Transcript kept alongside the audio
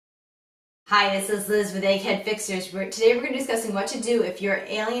Hi, this is Liz with Egghead Fixers. Today we're going to be discussing what to do if your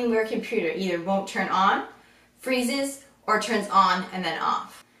Alienware computer either won't turn on, freezes, or turns on and then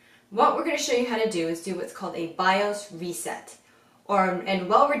off. What we're going to show you how to do is do what's called a BIOS reset. And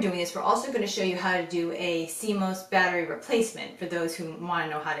while we're doing this, we're also going to show you how to do a CMOS battery replacement for those who want to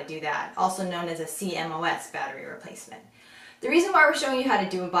know how to do that, also known as a cmos battery replacement. The reason why we're showing you how to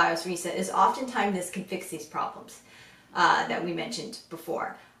do a BIOS reset is oftentimes this can fix these problems that we mentioned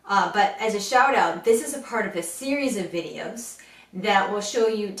before. But as a shout out, this is a part of a series of videos that will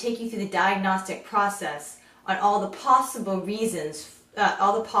take you through the diagnostic process on all the possible reasons,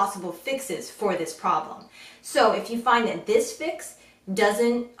 all the possible fixes for this problem. So if you find that this fix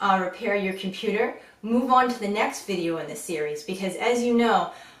doesn't repair your computer, move on to the next video in this series, because as you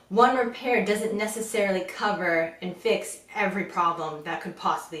know, one repair doesn't necessarily cover and fix every problem that could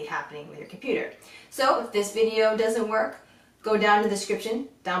possibly be happening with your computer. So if this video doesn't work, go down to the description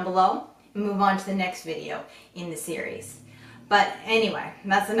down below and move on to the next video in the series. But anyway,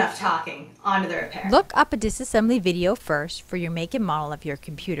 that's enough talking. On to the repair. Look up a disassembly video first for your make and model of your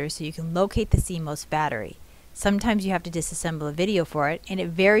computer so you can locate the CMOS battery. Sometimes you have to disassemble a video for it, and it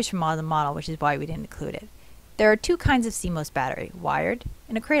varies from model to model, which is why we didn't include it. There are two kinds of CMOS battery, wired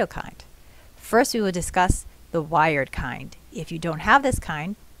and a cradle kind. First, we will discuss the wired kind. If you don't have this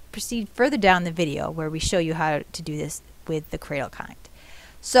kind, proceed further down the video where we show you how to do this with the cradle kind.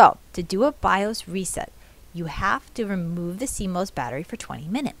 So, to do a BIOS reset, you have to remove the CMOS battery for 20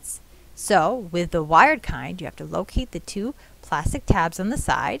 minutes. So, with the wired kind, you have to locate the two plastic tabs on the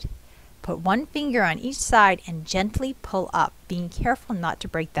side, put one finger on each side and gently pull up, being careful not to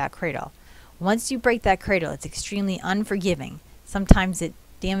break that cradle. Once you break that cradle, it's extremely unforgiving. Sometimes it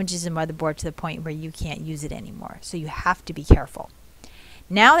damages the motherboard to the point where you can't use it anymore, so you have to be careful.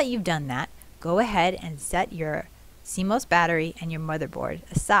 Now that you've done that, go ahead and set your CMOS battery and your motherboard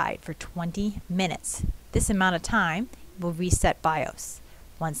aside for 20 minutes. This amount of time will reset BIOS.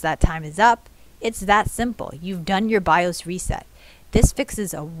 Once that time is up, it's that simple. You've done your BIOS reset. This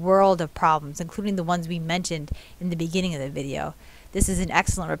fixes a world of problems, including the ones we mentioned in the beginning of the video. This is an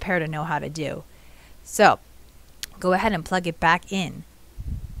excellent repair to know how to do. So, go ahead and plug it back in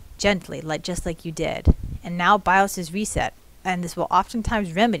gently, just like you did. And now BIOS is reset, and this will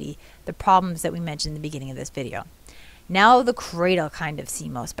oftentimes remedy the problems that we mentioned in the beginning of this video. Now the cradle kind of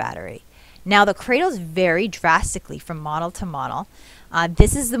CMOS battery. Now the cradles vary drastically from model to model.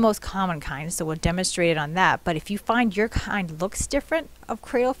 This is the most common kind, so we'll demonstrate it on that. But if you find your kind looks different of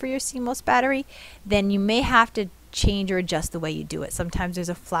cradle for your CMOS battery, then you may have to change or adjust the way you do it. Sometimes there's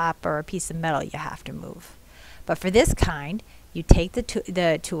a flap or a piece of metal you have to move. But for this kind, you take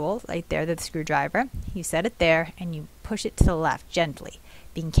the tool right there, the screwdriver, you set it there, and you push it to the left gently,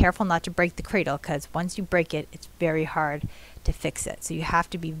 being careful not to break the cradle, because once you break it, it's very hard to fix it. So you have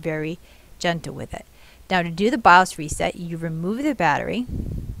to be very gentle with it. Now to do the BIOS reset, you remove the battery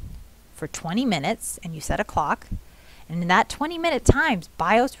for 20 minutes and you set a clock. And in that 20-minute time,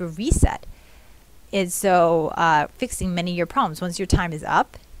 BIOS will reset. And so fixing many of your problems. Once your time is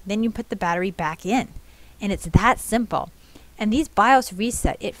up, then you put the battery back in. And it's that simple. And these BIOS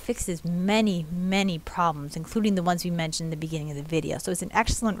reset, it fixes many, many problems, including the ones we mentioned in the beginning of the video. So it's an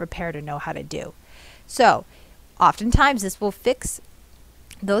excellent repair to know how to do. So oftentimes this will fix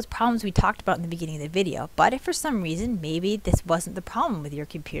those problems we talked about in the beginning of the video. But if for some reason maybe this wasn't the problem with your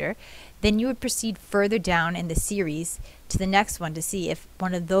computer, then you would proceed further down in the series to the next one to see if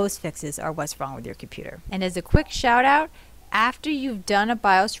one of those fixes are what's wrong with your computer. And as a quick shout out, after you've done a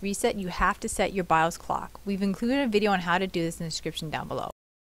BIOS reset, you have to set your BIOS clock. We've included a video on how to do this in the description down below.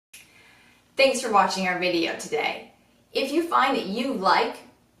 Thanks for watching our video today. If you find that you like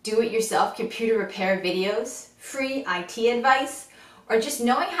do-it-yourself computer repair videos, free IT advice, or just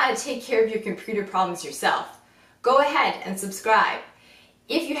knowing how to take care of your computer problems yourself, go ahead and subscribe.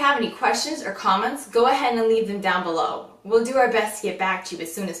 If you have any questions or comments, go ahead and leave them down below. We'll do our best to get back to you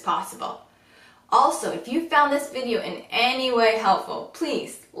as soon as possible. Also, if you found this video in any way helpful,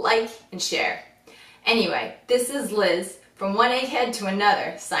 please like and share. Anyway, this is Liz from one egghead to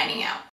another, signing out.